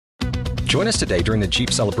Join us today during the Jeep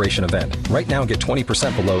Celebration event. Right now, get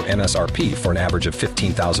 20% below MSRP for an average of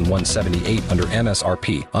 $15,178 under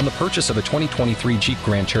MSRP on the purchase of a 2023 Jeep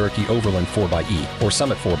Grand Cherokee Overland 4xE or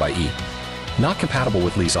Summit 4xE. Not compatible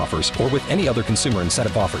with lease offers or with any other consumer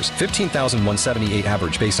incentive offers. $15,178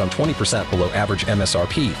 average based on 20% below average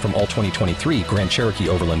MSRP from all 2023 Grand Cherokee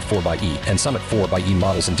Overland 4xE and Summit 4xE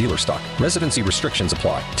models in dealer stock. Residency restrictions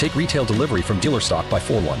apply. Take retail delivery from dealer stock by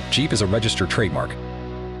 4/1. Jeep is a registered trademark.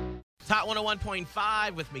 Top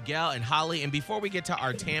 101.5 with Miguel and Holly. And before we get to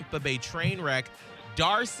our Tampa Bay train wreck,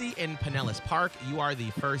 Darcy in Pinellas Park, you are the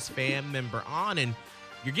first fam member on, and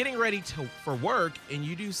you're getting ready for work, and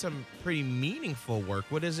you do some pretty meaningful work.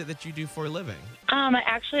 What is it that you do for a living? I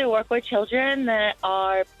actually work with children that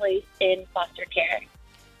are placed in foster care.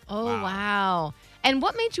 Oh, wow. And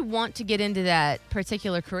what made you want to get into that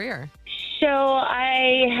particular career? So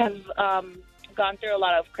I have gone through a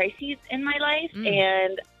lot of crises in my life,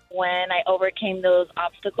 and when I overcame those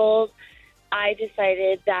obstacles, I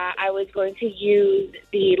decided that I was going to use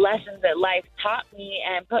the lessons that life taught me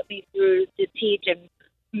and put me through to teach and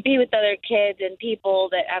be with other kids and people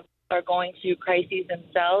that are going through crises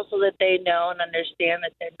themselves so that they know and understand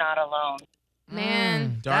that they're not alone.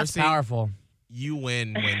 Man, Darcy, that's powerful. You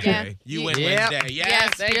win Wednesday. You win Wednesday.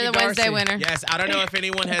 Yes, you're the Wednesday winner. Yes, I don't know if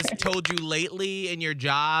anyone has told you lately in your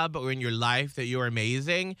job or in your life that you're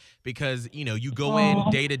amazing because, you go in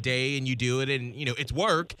day to day and you do it and, it's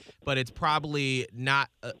work, but it's probably not,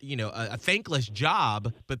 a thankless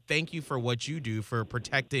job. But thank you for what you do for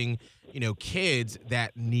protecting, kids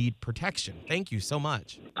that need protection. Thank you so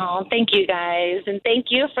much. Oh, thank you guys. And thank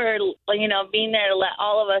you for, being there to let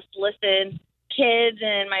all of us listen. Kids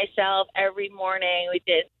and myself every morning. We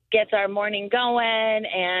just gets our morning going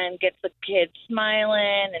and gets the kids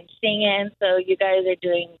smiling and singing. So you guys are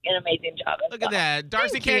doing an amazing job. Look at that.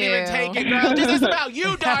 Darcy can't even take it, girl. This is about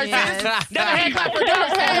you, Darcy. Yes. Never hand clap for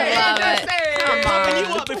Darcy. I love it. I'm pumping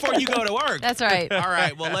you up before you go to work. That's right. All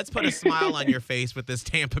right. Well, let's put a smile on your face with this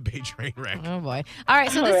Tampa Bay train wreck. Oh, boy. All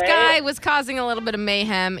right. So this guy was causing a little bit of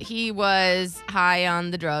mayhem. He was high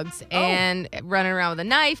on the drugs and running around with a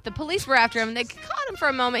knife. The police were after him. They caught him for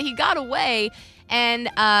a moment. He got away. And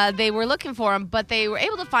they were looking for him, but they were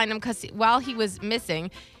able to find him because while he was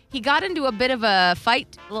missing, he got into a bit of a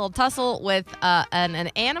fight, a little tussle with an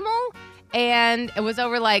animal. And it was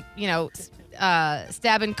over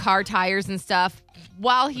stabbing car tires and stuff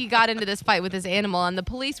while he got into this fight with this animal. And the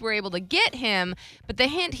police were able to get him. But the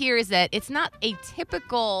hint here is that it's not a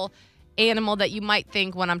typical animal that you might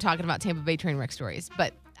think when I'm talking about Tampa Bay train wreck stories.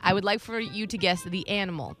 But I would like for you to guess the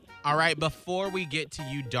animal. All right, before we get to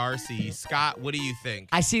you, Darcy, Scott, what do you think?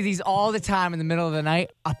 I see these all the time in the middle of the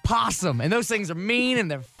night. A possum. And those things are mean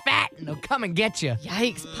and they're fat and they'll come and get you.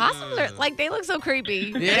 Yikes. Possums are they look so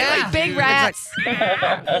creepy. Yeah. They're like big rats.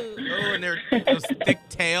 Oh, and those thick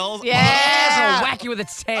tails. Yeah. Yes, it'll whack you with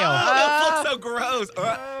its tail. Oh, that looks so gross.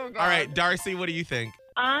 All right, Darcy, what do you think?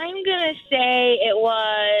 I'm going to say it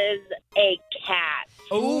was a cat.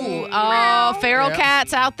 Ooh. Oh, feral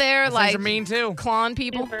cats out there Those are mean too. clawing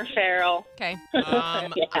people. Super feral. Okay.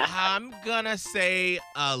 I'm going to say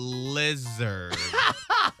a lizard.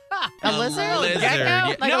 A lizard?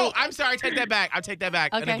 Yeah. Like No, I'm sorry. I take that back.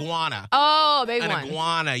 An Okay. iguana. Oh, big one. An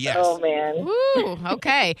iguana, yes. Oh, man. Ooh,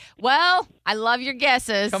 okay. Well, I love your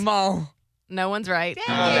guesses. Come on. No one's right.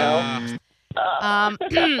 Uh,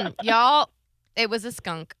 Y'all, it was a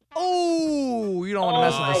skunk. Oh, you don't want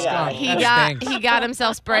to mess with a skunk. He got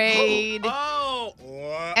himself sprayed. Oh.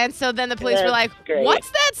 And so then the police were That's like, great. what's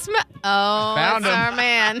that smell? Oh, Found it's him. our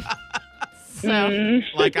man. So,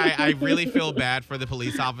 Like, I really feel bad for the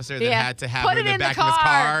police officer that had to have Put him in it the in back the of his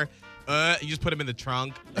car. car. You just put him in the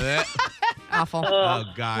trunk. awful. Oh,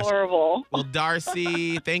 gosh. Horrible. Well,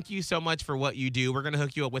 Darcy, thank you so much for what you do. We're going to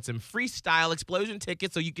hook you up with some freestyle explosion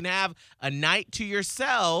tickets so you can have a night to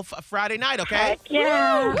yourself Friday night, okay? Heck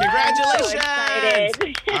yeah. Congratulations. So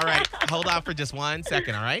excited. All right. Hold on for just 1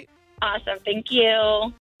 second, all right? Awesome. Thank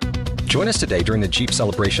you. Join us today during the Jeep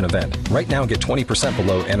Celebration event. Right now, get 20%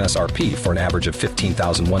 below MSRP for an average of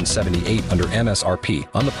 $15,178 under MSRP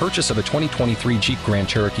on the purchase of a 2023 Jeep Grand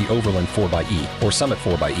Cherokee Overland 4xE or Summit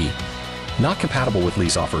 4xE. Not compatible with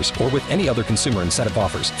lease offers or with any other consumer incentive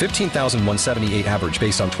offers. $15,178 average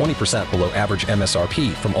based on 20% below average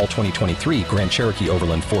MSRP from all 2023 Grand Cherokee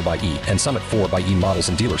Overland 4xE and Summit 4xE models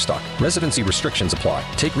in dealer stock. Residency restrictions apply.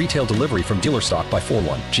 Take retail delivery from dealer stock by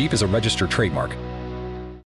 4/1. Jeep is a registered trademark.